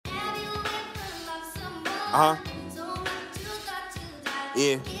Yeah.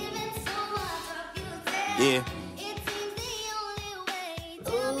 Yeah.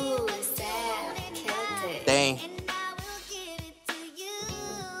 Ooh, sad. Killed it. Dang.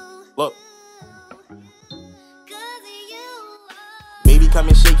 Look. Baby, come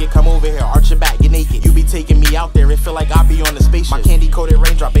and shake it, come over here, arch your back, get naked. You be taking me out there, it feel like I be on the spaceship. My candy-coated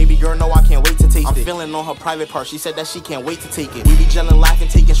raindrop, baby girl, no, I can't wait to taste it. I'm feeling on her private part, she said that she can't wait to take it. We be gelling, laughing,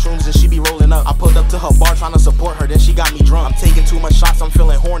 taking shrooms, and she be rolling up. I pulled up to her bar, trying to support her, then she got me drunk. I'm taking too much shots, I'm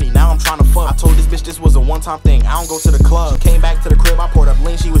feeling horny, now I'm trying to fuck. I told this bitch this was a one-time thing, I don't go to the club. She came back to the crib, I poured up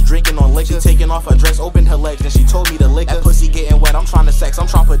lean, she was drinking on liquor. She taking off her dress, opened her legs, then she told me to lick her. That pussy getting wet, I'm trying to sex, I'm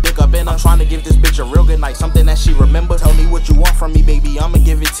trying to put dick up in her. I'm trying to give this bitch a real good night, something that she remember. Tell me what you want from me, baby, I'ma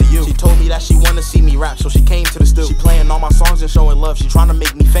give it to you. She told me that she wanna see me rap, so she came to the studio. She playing all my songs and showing love, she trying to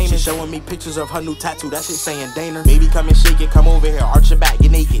make me famous. She showing me pictures of her new tattoo, that shit saying Dana. Baby, come and shake it, come over here, arch your back,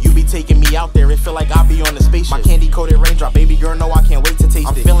 get naked. You be taking me out there, it feel like I be on the spaceship. My candy-coated raindrop, baby girl, no, I can't wait to taste it.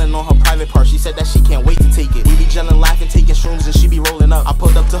 I'm feeling on her private part, she said that she can't wait to take it. We be gelling, laughing, taking shrooms, and she be rolling up. I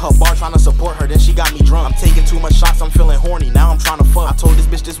pulled up to her bar, trying to support her, then she got me drunk. I'm taking too much shots, I'm feeling horny, now I'm trying to fuck. I told this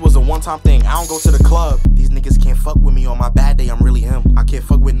bitch this was a one-time thing, I don't go to the club. These niggas can't fuck with me on my bad day, I'm really him. I can't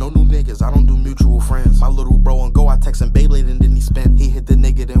fuck with no new niggas, I don't do mutual friends. My little bro on go, I text him Beyblade and then he spin. He hit the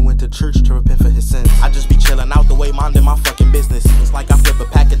nigga, then went to church to repent for his sins. I just be chilling out the way, minding my fucking business. It's like I flip a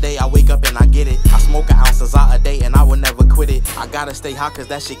pack a day, I wake up and I get it. I smoke an ounce a day and I will never quit it. I gotta stay hot cause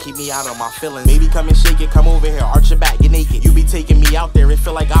that shit keep me out of my feelings. Baby, come and shake it, come over here, arch your back, get naked. You be taking me out there, it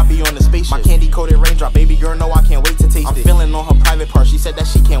feel like I be on the spaceship. My candy-coated raindrop, baby girl, no, I can't wait to taste it. I'm feeling on her private part, she said that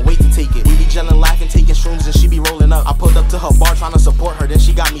she